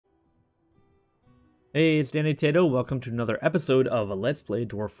Hey, it's Danny Tato. Welcome to another episode of a Let's Play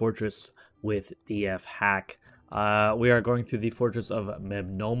Dwarf Fortress with DF Hack. We are going through the Fortress of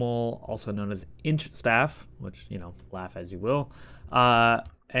Mebnomal, also known as Inch Staff, which, laugh as you will.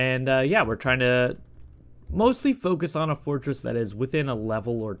 Yeah, we're trying to mostly focus on a fortress that is within a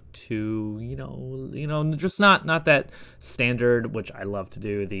level or two, just not that standard, which I love to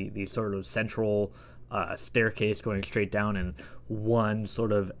do, the sort of central staircase going straight down in one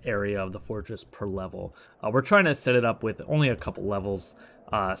sort of area of the fortress per level. We're trying to set it up with only a couple levels,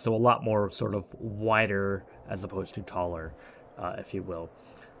 so a lot more sort of wider as opposed to taller, if you will.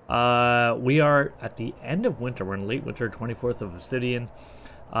 We are at the end of winter. We're in late winter, 24th of Obsidian.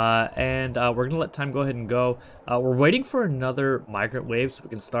 We're gonna let time go ahead and go. We're waiting for another migrant wave so we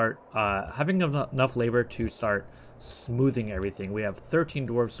can start having enough labor to start smoothing everything. We have 13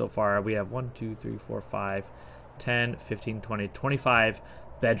 dwarves so far. We have 1, 2, 3, 4, 5, 10, 15, 20, 25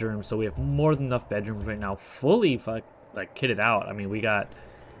 bedrooms. So we have more than enough bedrooms right now, fully like kitted out. I mean, we got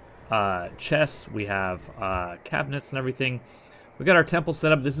chests, we have cabinets and everything. We got our temple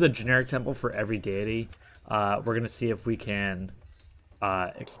set up. This is a generic temple for every deity. We're gonna see if we can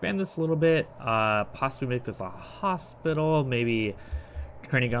expand this a little bit, possibly make this a hospital, maybe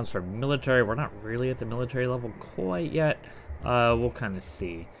training grounds for military. We're not really at the military level quite yet. We'll kind of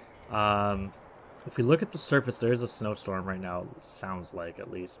see. If we look at the surface, there is a snowstorm right now, sounds like, at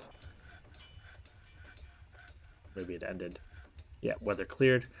least. Maybe it ended. Yeah, weather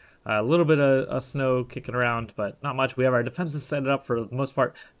cleared. A little bit of snow kicking around, but not much. We have our defenses set up for the most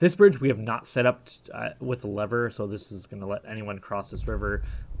part. This bridge we have not set up with a lever, so this is going to let anyone cross this river,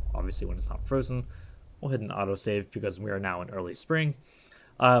 obviously when it's not frozen. We'll hit an autosave because we are now in early spring.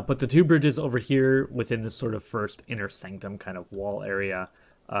 But the two bridges over here within this sort of first inner sanctum kind of wall area,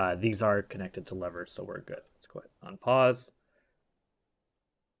 these are connected to levers, so we're good. Let's go ahead and unpause.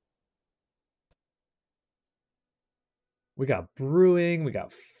 We got brewing, we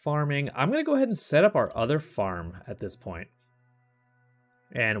got farming. I'm going to go ahead and set up our other farm at this point.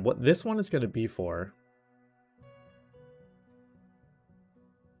 And what this one is going to be for...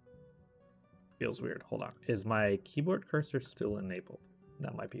 feels weird. Hold on. Is my keyboard cursor still enabled?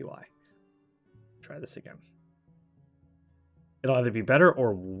 That might be why. Try this again. It'll either be better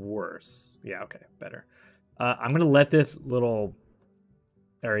or worse. Yeah, okay, better. I'm going to let this little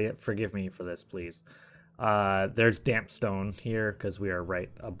area... forgive me for this, please. There's damp stone here because we are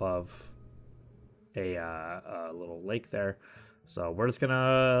right above a little lake there. So we're just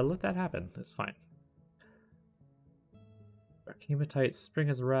gonna let that happen. It's fine. Our hematite spring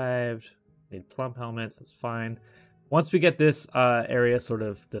has arrived. Need plump helmets. It's fine. Once we get this area sort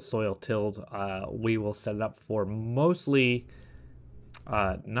of the soil tilled, we will set it up for mostly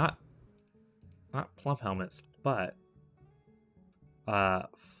not plump helmets, but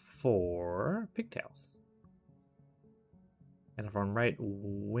for pigtails. And if I'm right,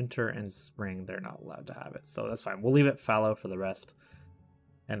 winter and spring, they're not allowed to have it. So that's fine. We'll leave it fallow for the rest.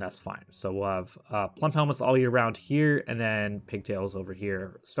 And that's fine. So we'll have plump helmets all year round here. And then pigtails over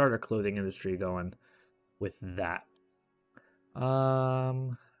here. Start our clothing industry going with that. I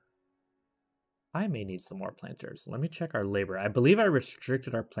may need some more planters. Let me check our labor. I believe I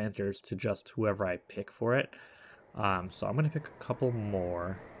restricted our planters to just whoever I pick for it. So I'm going to pick a couple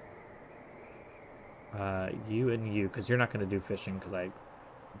more. You and you, because you're not going to do fishing because I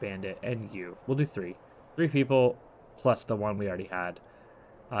banned it, and you. We'll do 3. 3 people plus the one we already had.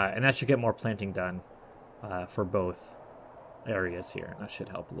 And that should get more planting done for both areas here. That should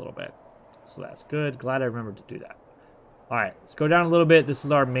help a little bit. So that's good. Glad I remembered to do that. Alright, let's go down a little bit. This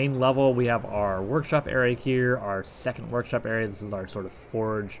is our main level. We have our workshop area here, our second workshop area. This is our sort of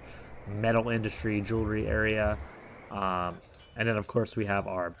forge, metal industry, jewelry area. And then, of course, we have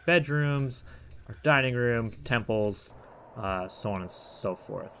our bedrooms, our dining room, temples, so on and so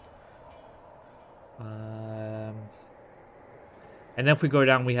forth. And then if we go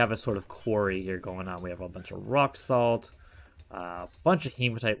down, we have a sort of quarry here going on. We have a bunch of rock salt, a bunch of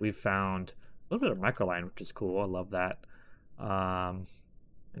hematite we've found, a little bit of microline, which is cool. I love that. And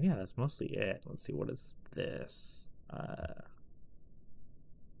yeah, that's mostly it. Let's see, what is this?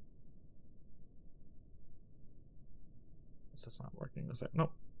 This is not working. Is it?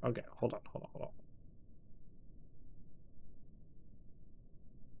 Nope. Okay, hold on.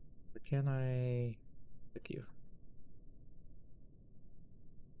 Can I pick you?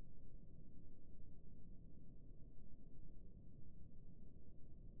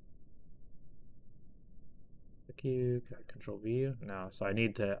 Pick you. Can I control V? No, so I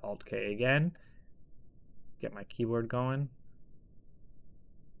need to Alt K again. Get my keyboard going.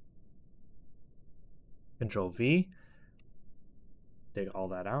 Control V. Take all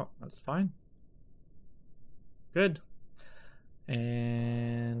that out. That's fine. Good.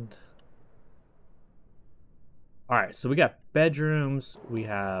 And all right, so we got bedrooms, we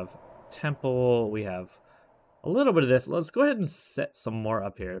have temple, we have a little bit of this. Let's go ahead and set some more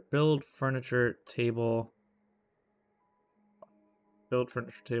up here. Build furniture table. Build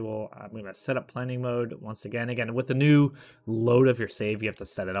furniture table. I'm going to set up planning mode once again. Again, with the new load of your save, you have to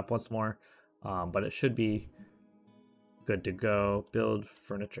set it up once more. But it should be good to go. Build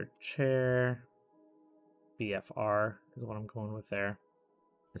furniture chair. BFR is what I'm going with there.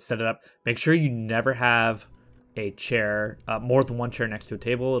 Set it up. Make sure you never have a chair, more than one chair next to a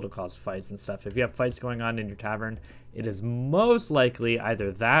table. It'll cause fights and stuff. If you have fights going on in your tavern, it is most likely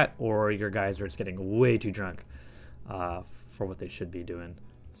either that or your guys are just getting way too drunk for what they should be doing.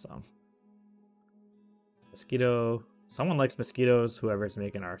 So, mosquito. Someone likes mosquitoes, whoever's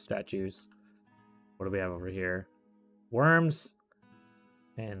making our statues. What do we have over here? Worms.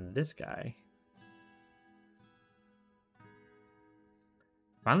 And this guy.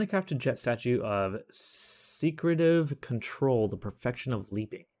 Finally crafted jet statue of secretive control, the perfection of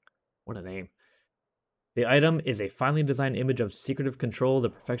leaping. What a name. The item is a finely designed image of secretive control,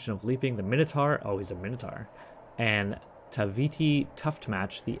 the perfection of leaping. The Minotaur, oh, he's a Minotaur. And Taviti Tuft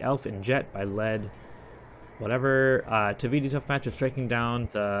Match, the elf in jet by lead. Whatever. Taviti Tuft Match is striking down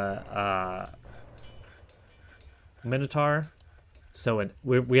the Minotaur. So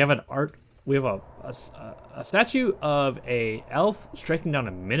we have an art. We have a statue of a elf striking down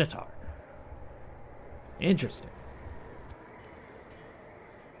a Minotaur. Interesting.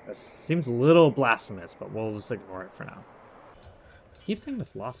 This seems a little blasphemous, but we'll just ignore it for now. I keep saying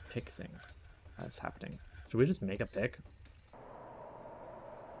this lost pick thing. That's happening. Should we just make a pick?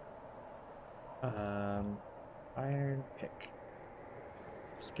 Iron pick.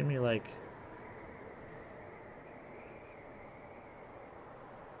 Just give me like...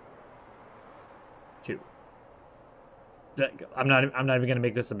 two. I'm not even gonna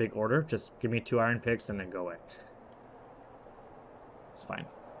make this a big order. Just give me 2 iron picks and then go away. It's fine.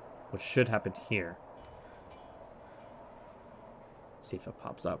 What should happen here? Let's see if it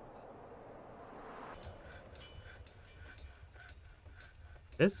pops up.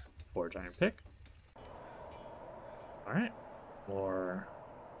 This forge iron pick. All right, more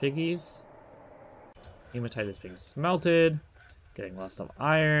piggies. Hematite is being smelted. Getting lots of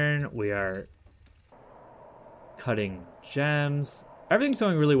iron. We are cutting gems. Everything's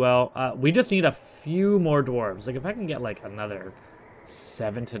going really well. We just need a few more dwarves. Like if I can get like another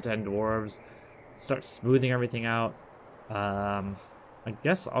 7 to 10 dwarves, start smoothing everything out. I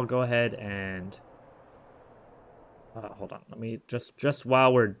guess I'll go ahead and hold on. Let me just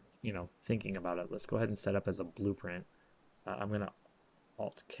while we're thinking about it, let's go ahead and set up as a blueprint. I'm gonna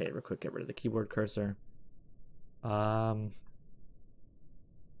Alt K real quick. Get rid of the keyboard cursor.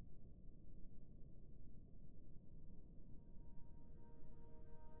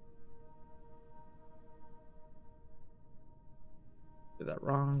 Did that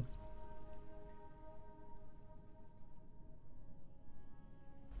wrong.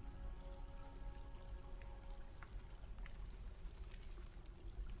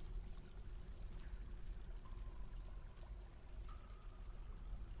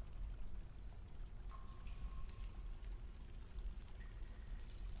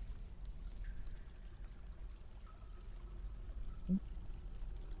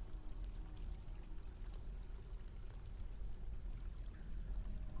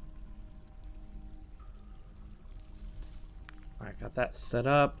 Alright, got that set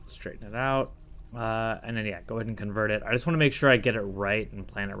up, straighten it out, and then yeah, go ahead and convert it. I just want to make sure I get it right and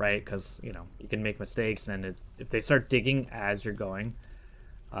plan it right, because you can make mistakes, and if they start digging as you're going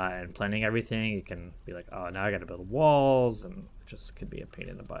and planning everything, you can be like, oh, now I got to build walls, and it just could be a pain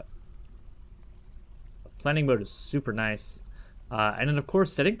in the butt. Planning mode is super nice, and then of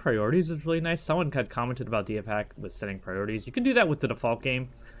course setting priorities is really nice. Someone had commented about DFHack with setting priorities. You can do that with the default game,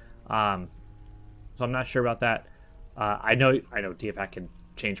 so I'm not sure about that. I know DFHack can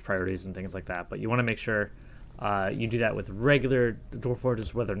change priorities and things like that, but you want to make sure you do that with regular Dwarf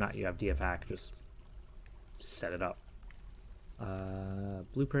Forges, whether or not you have DFHack. Just set it up.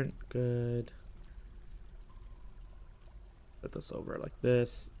 Blueprint, good. Put this over like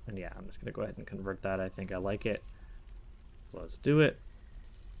this, and yeah, I'm just gonna go ahead and convert that. I think I like it. Let's do it.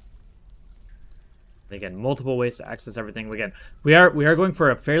 Again, multiple ways to access everything. Again, we are going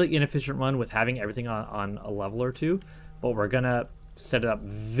for a fairly inefficient run with having everything on a level or two, but we're gonna set it up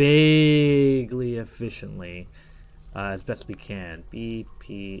vaguely efficiently as best we can.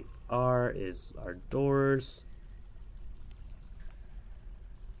 BPR is our doors.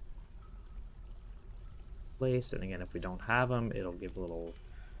 Placed, and again, if we don't have them, it'll give a little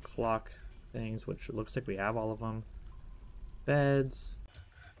clock things, which looks like we have all of them. Beds.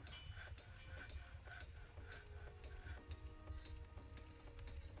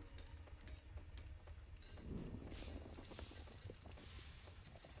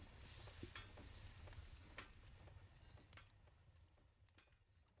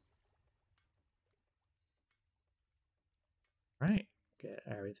 Right, get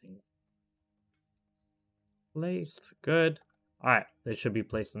everything placed. Good. All right, they should be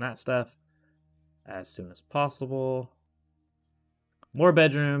placing that stuff as soon as possible. More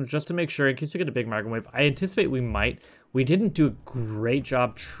bedrooms, just to make sure, in case we get a big microwave. I anticipate we might. We didn't do a great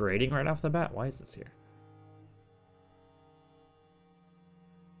job trading right off the bat. Why is this here?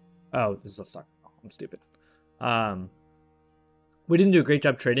 Oh, this is a stock. Oh, I'm stupid. We didn't do a great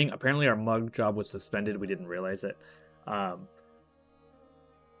job trading. Apparently our mug job was suspended. We didn't realize it.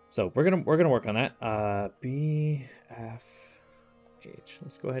 So we're gonna work on that. BFH.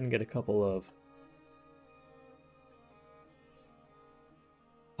 Let's go ahead and get a couple of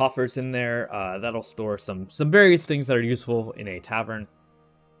coffers in there. That'll store some various things that are useful in a tavern.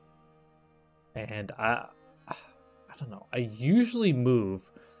 And I don't know. I usually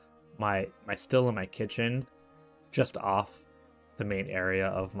move my still in my kitchen just off the main area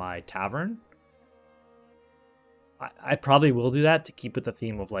of my tavern. I probably will do that to keep with the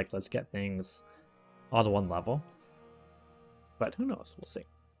theme of, like, let's get things on one level. But who knows? We'll see.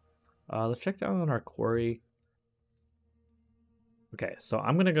 Let's check down on our quarry. Okay, so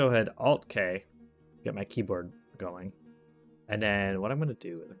I'm going to go ahead, Alt-K, get my keyboard going. And then what I'm going to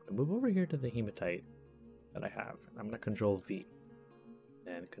do is I'm going to move over here to the hematite that I have. I'm going to Control-V.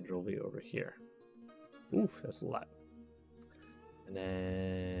 And Control-V over here. Oof, that's a lot. And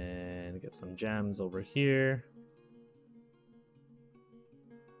then get some gems over here.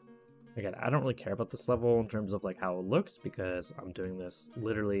 Again, I don't really care about this level in terms of, like, how it looks, because I'm doing this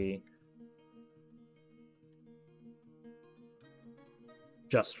literally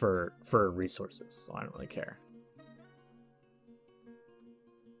just for resources, so I don't really care.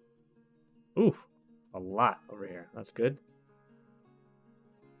 Oof, a lot over here. That's good.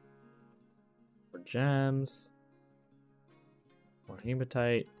 More gems. More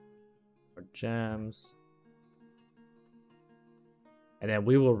hematite. More gems. And then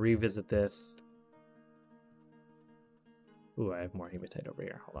we will revisit this. Ooh, I have more hematite over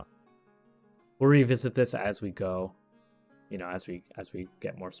here. Hold on. We'll revisit this as we go. You know, as we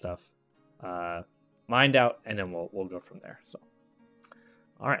get more stuff mined out, and then we'll go from there. So,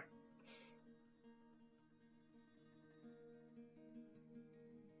 all right.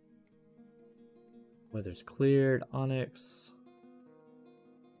 Weather's cleared. Onyx.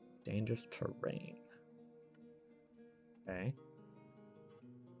 Dangerous terrain. Okay.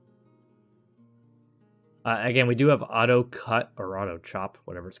 Again, we do have auto cut or auto chop,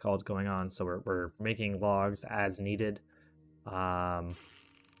 whatever it's called, going on. So we're making logs as needed. Living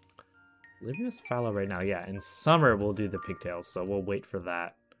is fallow right now. Yeah, in summer we'll do the pigtails, so we'll wait for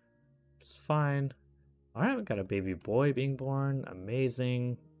that. It's fine. All right, we got a baby boy being born.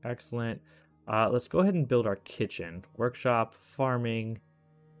 Amazing, excellent. Let's go ahead and build our kitchen, workshop, farming,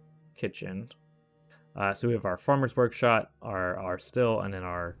 kitchen. So we have our farmer's workshop, our still, and then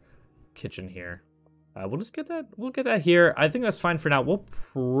our kitchen here. We'll just get that. We'll get that here. I think that's fine for now. We'll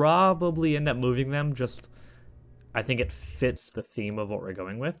probably end up moving them. Just, I think it fits the theme of what we're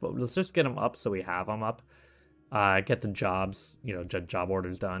going with. But let's just get them up so we have them up. Get the jobs, you know, job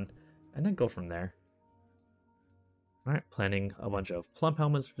orders done, and then go from there. All right, planting a bunch of plump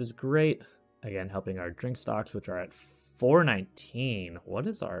helmets, which is great. Again, helping our drink stocks, which are at 419. What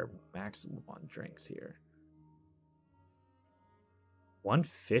is our maximum on drinks here?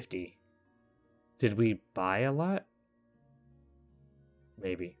 150. Did we buy a lot?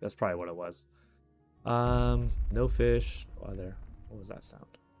 Maybe. That's probably what it was. No fish. Oh, there. What was that sound?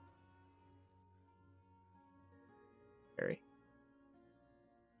 Very.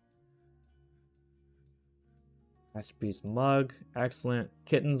 Masterpiece mug. Excellent.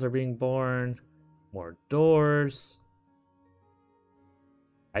 Kittens are being born. More doors.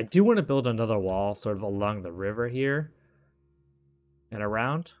 I do want to build another wall sort of along the river here and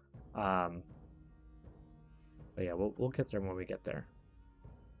around. But yeah, we'll get there when we get there.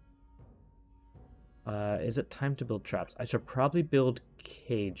 Is it time to build traps? I should probably build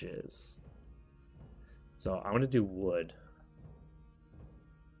cages. So I'm going to do wood.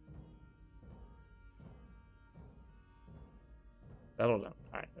 That'll do.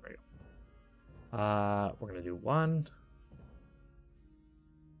 Alright, there we go. We're going to do one.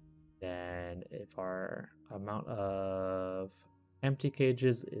 Then if our amount of empty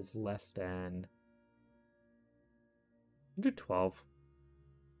cages is less than... We'll do 12.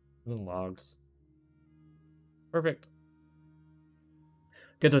 And logs. Perfect.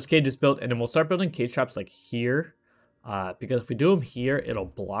 Get those cages built, and then we'll start building cage traps like here. Because if we do them here, it'll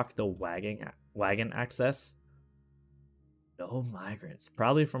block the wagon access. No migrants.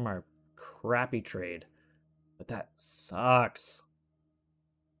 Probably from our crappy trade. But that sucks.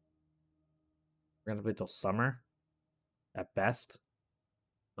 We're gonna wait till summer. At best.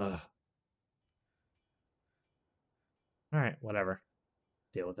 Ugh. Alright, whatever.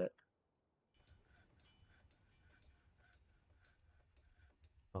 Deal with it.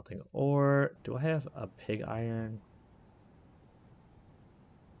 Melting ore. Do I have a pig iron?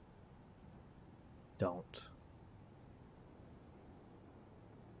 Don't.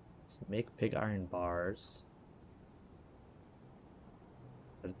 Let's make pig iron bars.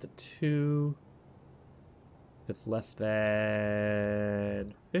 Put it to 2. If it's less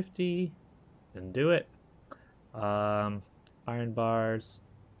than 50, then do it. Iron bars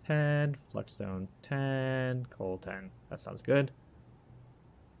 10, flexstone 10, coal 10. That sounds good.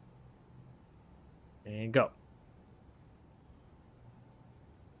 And go.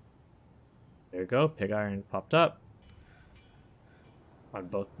 There you go. Pig iron popped up on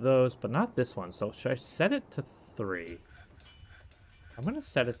both of those, but not this one. So should I set it to 3? I'm going to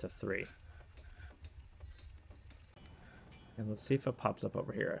set it to 3. And let's see if it pops up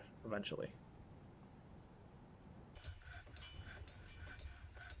over here eventually.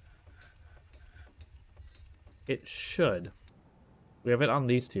 It should. We have it on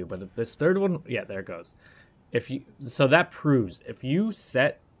these two, but this third one, yeah, there it goes. So that proves if you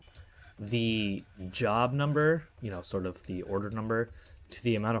set the job number, sort of the order number, to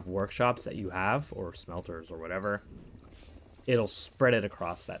the amount of workshops that you have, or smelters or whatever, it'll spread it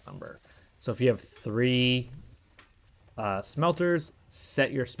across that number. So if you have 3 smelters,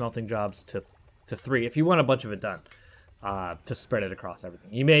 set your smelting jobs to 3 if you want a bunch of it done, to spread it across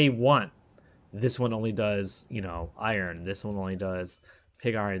everything. You may want this one only does, iron, this one only does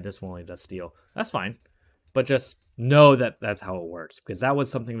pig iron, this one only does steel. That's fine, but just know that that's how it works, because that was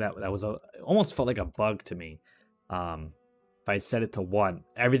something that was almost felt like a bug to me. If I set it to 1,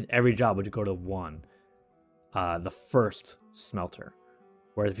 every job would go to 1, the first smelter.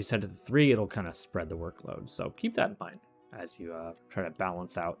 Whereas if you set it to 3, it'll kind of spread the workload. So keep that in mind as you try to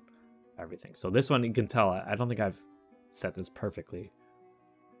balance out everything. So this one, you can tell, I don't think I've set this perfectly.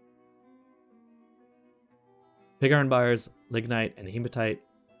 Pig iron bars, lignite, and hematite.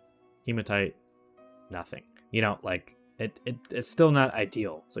 Hematite, nothing. Like, it's still not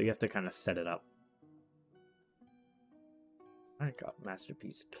ideal, so you have to kind of set it up. Alright, got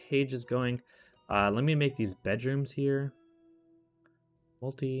masterpiece cages going. Let me make these bedrooms here.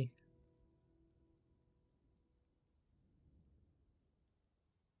 Multi.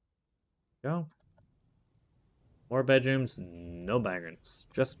 Go. More bedrooms, no migrants.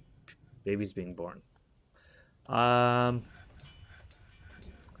 Just babies being born.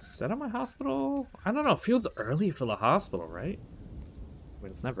 Set up my hospital? I don't know. Feels early for the hospital, right? I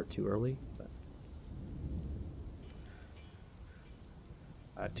mean, it's never too early, but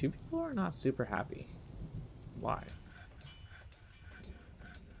 2 people are not super happy. Why?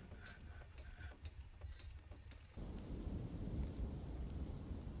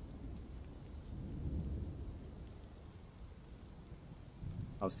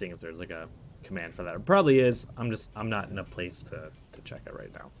 I was seeing if there's like a command for that. It probably is. I'm not in a place to check it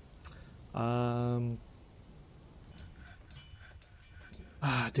right now.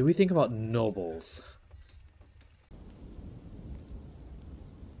 Do we think about nobles?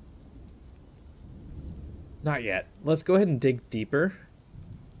 Not yet. Let's go ahead and dig deeper.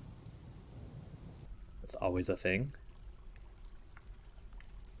 That's always a thing.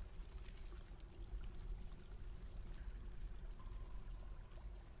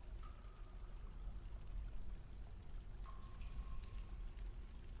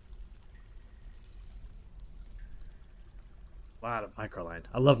 A lot of microline.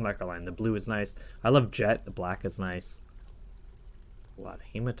 I love microline. The blue is nice. I love jet. The black is nice. A lot of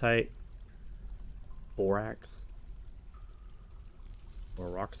hematite. Borax. More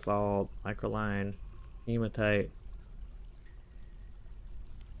rock salt. Microline. Hematite.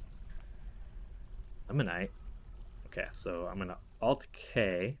 Ammonite. Okay, so I'm gonna Alt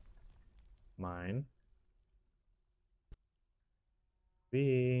K. Mine.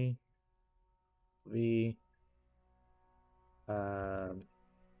 V. V.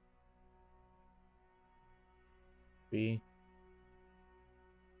 B.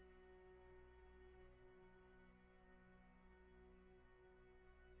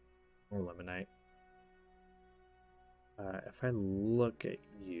 Or limonite. If I look at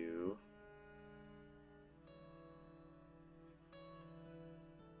you,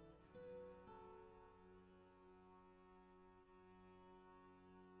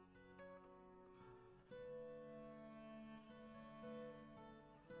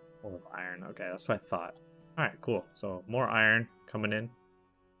 Full of iron. Okay, that's what I thought. All right, cool. So more iron coming in.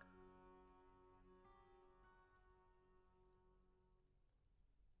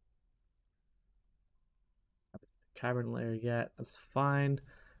 Cavern layer yet? That's fine.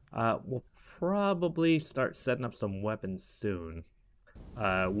 We'll probably start setting up some weapons soon.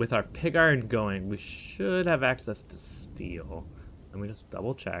 With our pig iron going, we should have access to steel. Let me just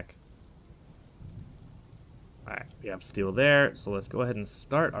double check. Alright, we have steel there, so let's go ahead and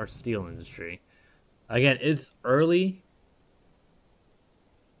start our steel industry. Again, it's early.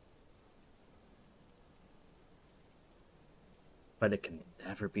 But it can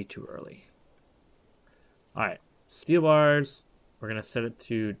never be too early. Alright, steel bars. We're gonna set it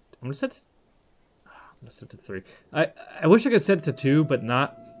to... I'm gonna set it to 3. I wish I could set it to 2, but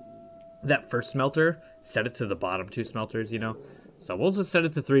not that first smelter. Set it to the bottom 2 smelters, you know? So we'll just set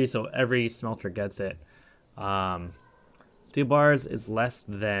it to 3 so every smelter gets it. Steel bars is less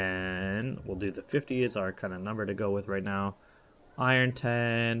than... We'll do the 50 is our kind of number to go with right now. Iron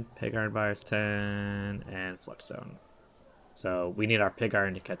 10, pig iron bars 10, and flexstone. So we need our pig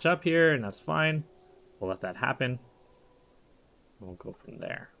iron to catch up here, and that's fine. We'll let that happen. We'll go from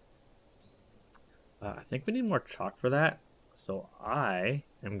there. I think we need more chalk for that. So I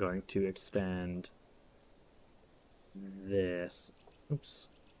am going to extend this. Oops.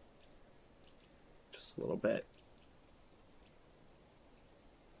 Just a little bit.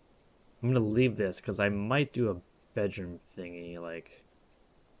 I'm going to leave this because I might do a bedroom thingy like...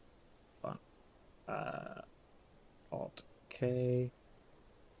 Alt K.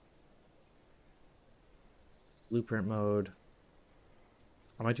 Blueprint mode.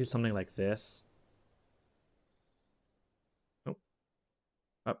 I might do something like this. Oh.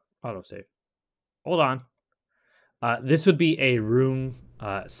 Oh, autosave. Hold on. This would be a room,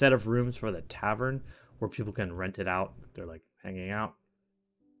 set of rooms for the tavern where people can rent it out if they're like hanging out.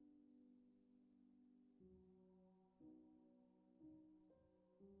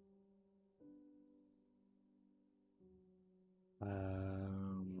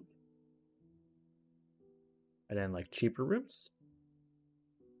 And then like cheaper rooms.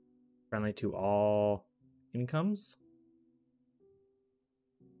 Friendly to all incomes.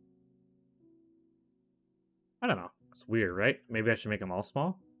 I don't know. It's weird, right? Maybe I should make them all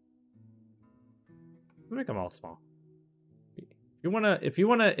small. Make them all small. If you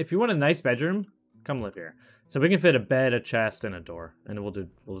want a nice bedroom, come live here. So we can fit a bed, a chest, and a door, and we'll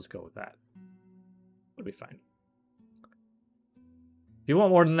just go with that. It'll be fine. If you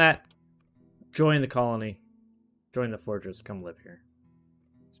want more than that, join the colony. Join the fortress. Come live here.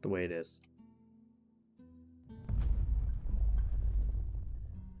 It's the way it is.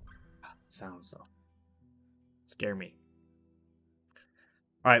 Sounds so. Scare me.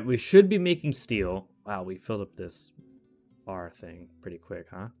 Alright, we should be making steel. Wow, we filled up this bar thing pretty quick,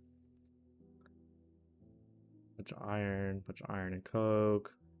 huh? Bunch of iron and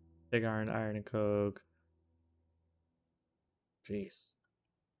coke. Big iron and coke. Jeez.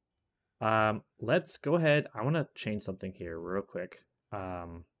 Let's go ahead. I want to change something here real quick. I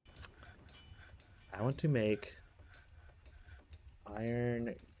want to make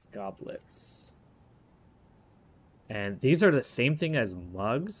iron goblets. And these are the same thing as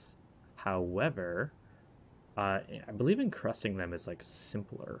mugs. However, I believe encrusting them is like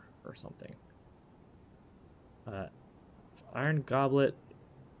simpler or something. Iron goblet.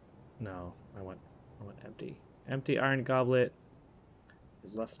 No, I want empty. Empty iron goblet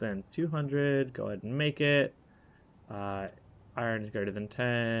is less than 200. Go ahead and make it. Iron is greater than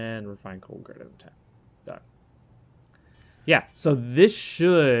 10. Refined coal greater than 10. Done. Yeah, so this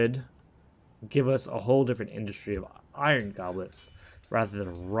should give us a whole different industry of iron goblets rather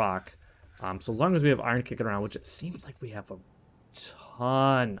than rock. So long as we have iron kicking around, which it seems like we have a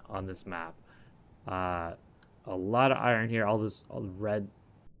ton on this map. A lot of iron here. All the red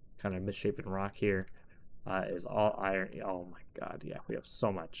kind of misshapen rock here is all iron. Oh my god, yeah, we have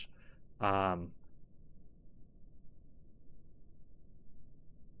so much.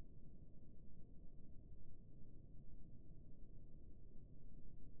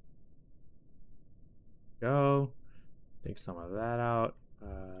 Go. Take some of that out.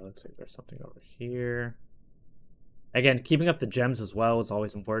 Looks like there's something over here. Again, keeping up the gems as well is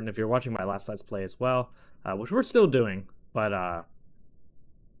always important. If you're watching my last Let's Play as well, which we're still doing, but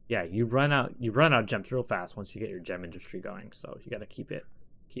yeah, you run out gems real fast once you get your gem industry going. So you got to keep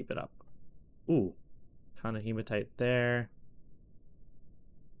it up. Ooh, ton of hematite there.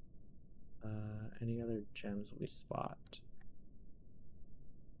 Any other gems we spot?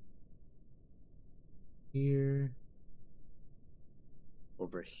 Here.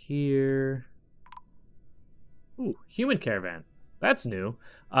 Over here. Ooh, human caravan. That's new.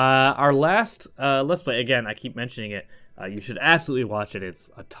 Our last Let's Play, again, I keep mentioning it. You should absolutely watch it.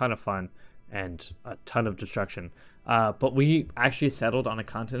 It's a ton of fun and a ton of destruction. But we actually settled on a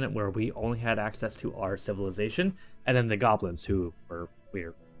continent where we only had access to our civilization, and then the goblins, who we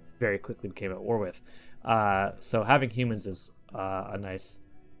very quickly became at war with. So having humans is a nice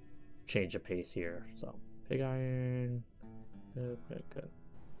change of pace here. So pig iron, good.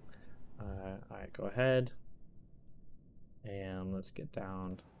 All right, go ahead. And let's get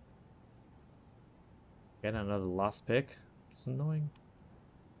down. Get another lost pick. It's annoying.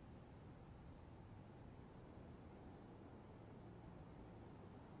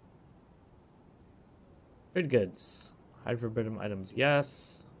 Trade goods. Hide forbidden items.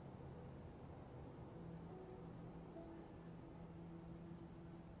 Yes.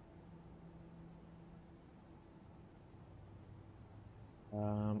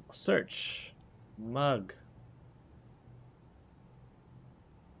 Search. Mug.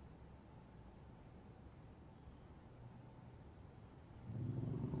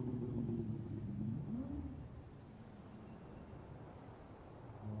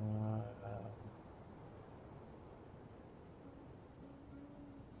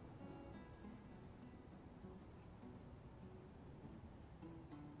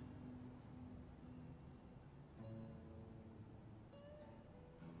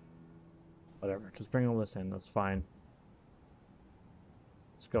 Whatever, just bring all this in, that's fine.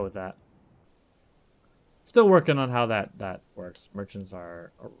 Let's go with that. Still working on how that works. Merchants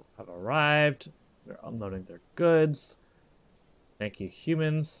have arrived. They're unloading their goods. Thank you,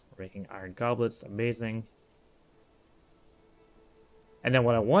 humans. We're making iron goblets. Amazing. And then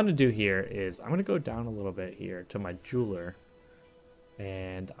what I want to do here is I'm going to go down a little bit here to my jeweler.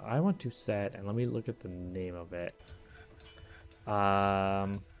 And I want to set, and let me look at the name of it.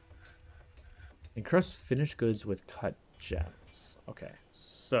 Encrust finished goods with cut gems. Okay,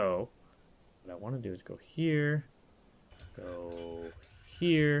 so what I want to do is go here,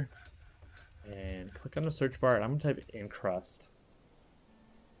 and click on the search bar, and I'm going to type encrust.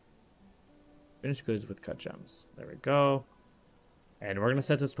 Finished goods with cut gems. There we go. And we're going to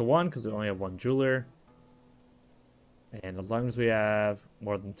set this to 1 because we only have one jeweler. And as long as we have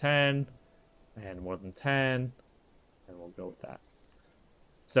more than 10 and more than 10, then we'll go with that.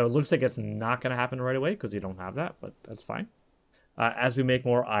 So it looks like it's not going to happen right away because we don't have that, but that's fine. As we make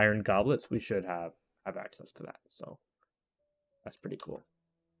more iron goblets, we should have access to that. So that's pretty cool.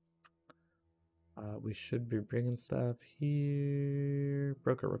 We should be bringing stuff here.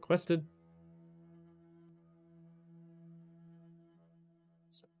 Broker requested.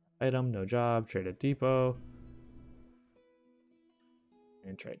 Item, no job, trade at depot.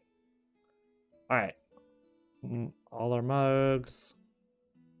 And trade. All right. All our mugs.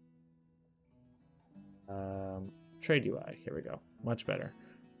 Trade UI. Here we go. Much better.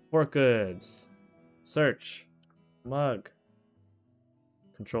 Port goods. Search. Mug.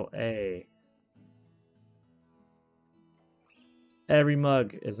 Control A. Every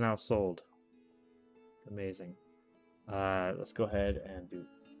mug is now sold. Amazing. Let's go ahead and do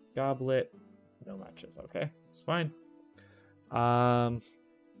goblet. No matches. Okay, it's fine.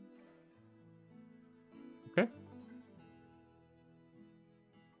 Okay.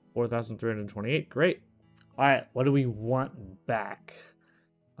 4,328. Great. All right, what do we want back?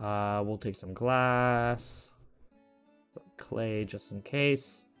 We'll take some glass, some clay just in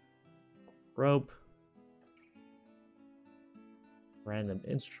case, rope, random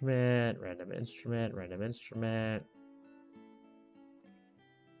instrument, random instrument, random instrument,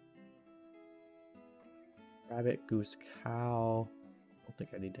 rabbit, goose, cow. Don't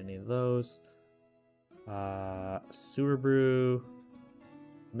think I need any of those. Sewer brew,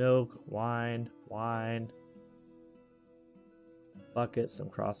 milk, wine, buckets, some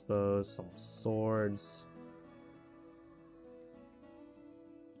crossbows, some swords,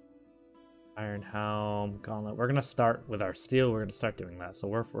 iron helm, gauntlet. We're gonna start with our steel. We're gonna start doing that, so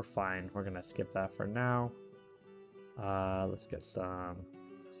we're fine. We're gonna skip that for now. Let's get some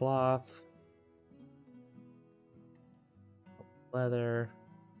cloth, leather.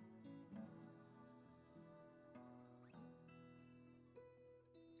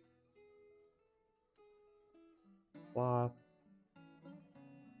 Cloth.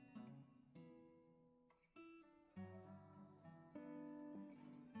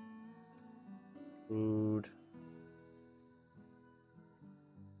 Food.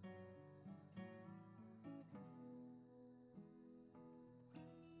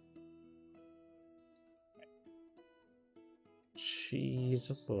 Cheese,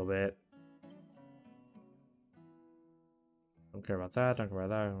 just a little bit. Don't care about that, don't care about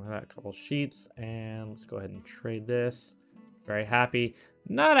that, don't care about that. A couple sheets, and let's go ahead and trade this. Very happy.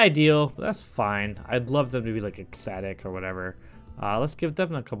 Not ideal, but that's fine. I'd love them to be like ecstatic or whatever. Let's give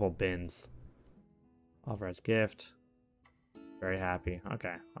them a couple bins. Offer as gift. Very happy.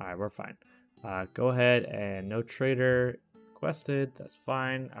 Okay. Alright, we're fine. Go ahead and no trader requested. That's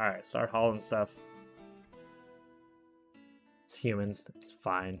fine. Alright, start hauling stuff. It's humans. It's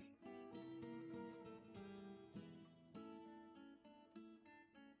fine.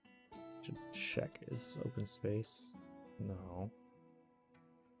 Should check. Is open space? No.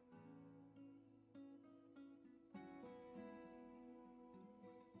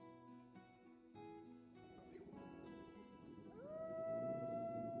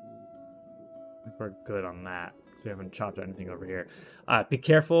 I think we're good on that. We haven't chopped anything over here. Be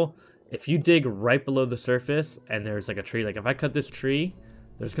careful. If you dig right below the surface and there's like a tree, like if I cut this tree,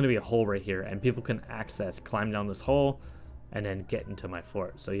 there's going to be a hole right here and people can climb down this hole and then get into my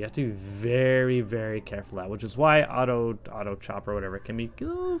fort. So you have to be very, very careful of that, which is why auto chop or whatever can be a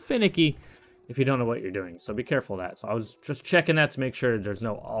little finicky if you don't know what you're doing. So be careful of that. So I was just checking that to make sure there's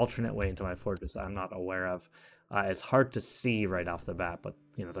no alternate way into my fortress that I'm not aware of. It's hard to see right off the bat, but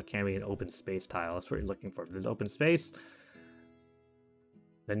you know, there can be an open space tile. That's what you're looking for. If there's open space,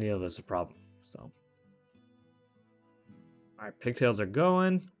 then you know there's a problem. So, all right, pigtails are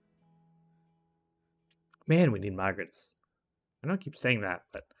going. Man, we need migrants. I don't keep saying that,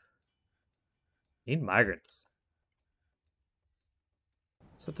 but we need migrants.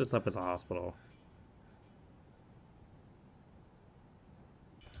 Set this up as a hospital.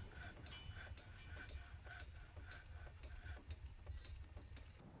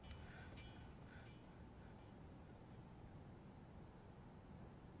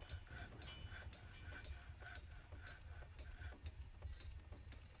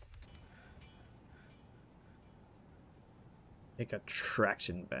 Make a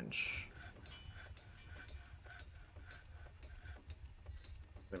traction bench.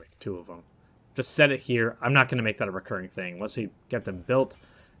 I'm gonna make 2 of them. Just set it here. I'm not gonna make that a recurring thing. Once we get them built,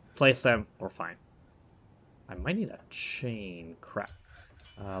 place them, we're fine. I might need a chain. Crap.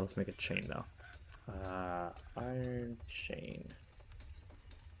 Let's make a chain though. Iron chain.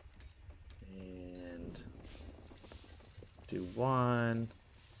 And do 1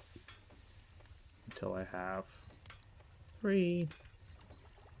 until I have 3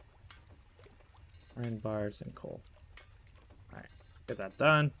 iron bars and coal. Alright, get that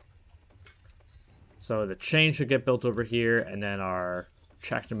done. So the chain should get built over here, and then our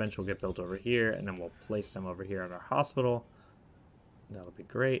traction bench will get built over here, and then we'll place them over here in our hospital. That'll be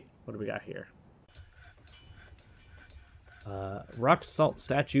great. What do we got here? Rock salt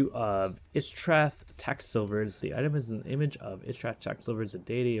statue of Istrath Tax Silvers. The item is an image of Istrath Tax Silvers, the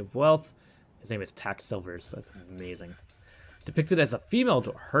deity of wealth. His name is Tax Silvers. That's amazing. Depicted as a female,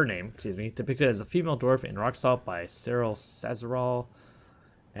 depicted as a female dwarf in rock salt by Cyril Sazerol,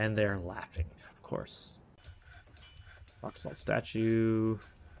 and they're laughing, of course. Rock salt statue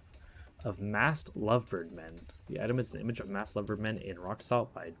of masked lovebird men. The item is an image of masked lovebird men in rock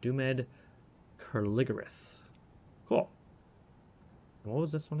salt by Dumed Kurligarith. Cool. And what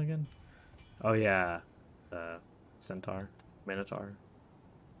was this one again? Oh yeah, centaur, minotaur.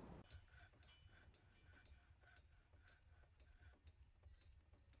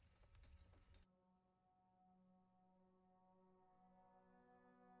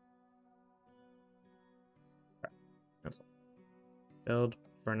 Build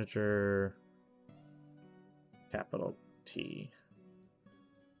furniture, capital T.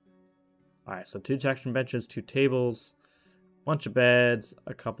 Alright, so 2 traction benches, 2 tables, bunch of beds,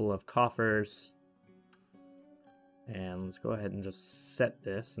 a couple of coffers. And let's go ahead and just set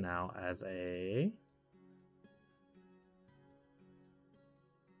this now as a...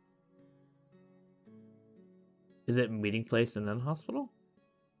 Is it meeting place and then hospital?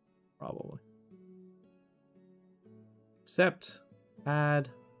 Probably. Except... Add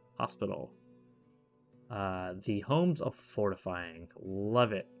hospital. The homes of fortifying.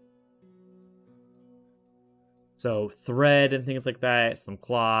 Love it. So thread and things like that, some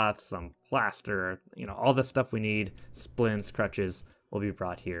cloth, some plaster, you know, all the stuff we need, splints, crutches, will be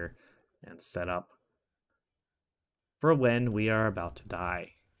brought here and set up for when we are about to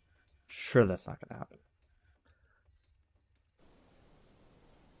die. Sure, that's not going to happen.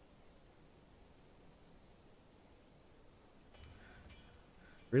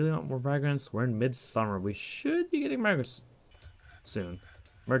 Really want more migrants? We're in midsummer. We should be getting migrants soon.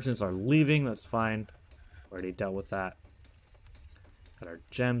 Merchants are leaving. That's fine. Already dealt with that. Got our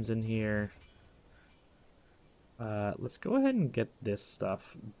gems in here. Let's go ahead and get this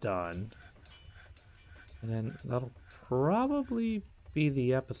stuff done. And then that'll probably be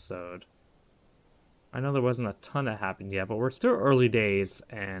the episode. I know there wasn't a ton that happened yet, but we're still early days,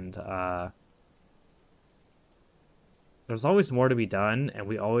 and there's always more to be done, and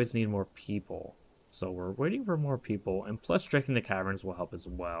we always need more people. So we're waiting for more people, and plus checking the caverns will help as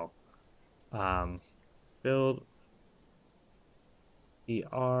well. Build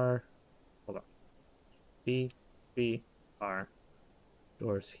BR. Hold on. BR.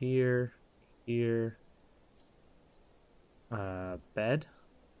 Doors here. Here. Bed.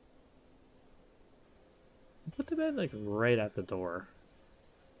 Put the bed like right at the door.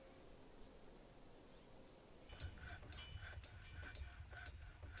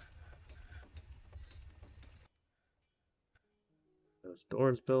 Those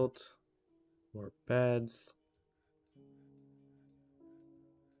doors built. More beds.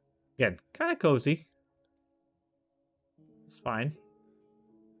 Again, kind of cozy. It's fine.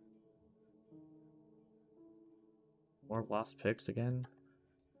 More lost picks again.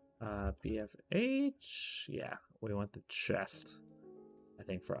 BFH. Yeah, we want the chest, I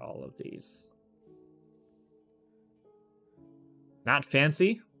think, for all of these. Not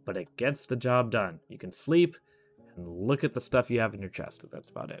fancy, but it gets the job done. You can sleep and look at the stuff you have in your chest. That's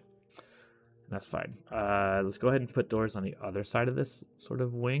about it. That's fine. Let's go ahead and put doors on the other side of this sort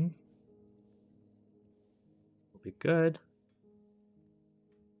of wing. Will be good.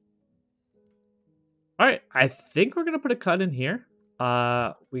 All right, I think we're gonna put a cut in here.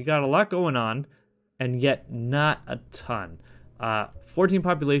 We got a lot going on, and yet not a ton. 14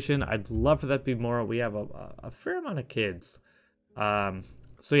 population. I'd love for that to be more. We have a fair amount of kids.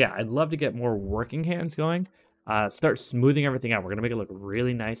 So yeah, I'd love to get more working hands going. Start smoothing everything out. We're gonna make it look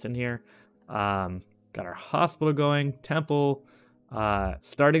really nice in here. Got our hospital going, temple.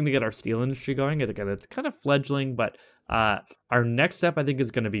 Starting to get our steel industry going. It's kind of fledgling, but our next step, I think,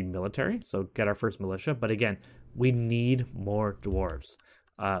 is going to be military. So get our first militia. But again, we need more dwarves.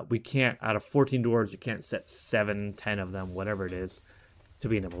 We can't, out of 14 dwarves, you can't set 7, 10 of them, whatever it is, to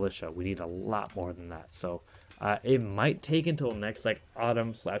be in a militia. We need a lot more than that. So it might take until next, like,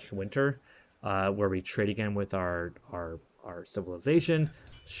 autumn/winter, where we trade again with our civilization,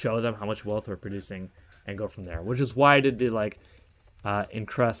 show them how much wealth we're producing, and go from there. Which is why I did the, like,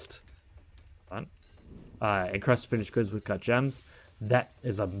 encrust finished goods with cut gems. That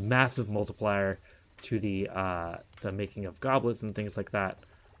is a massive multiplier to the making of goblets and things like that.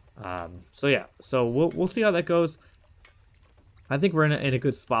 So yeah, so we'll see how that goes. I think we're in a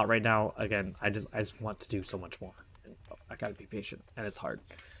good spot right now. Again, I just want to do so much more. And I gotta be patient, and it's hard.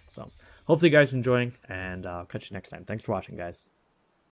 So hopefully you guys are enjoying, and I'll catch you next time. Thanks for watching, guys.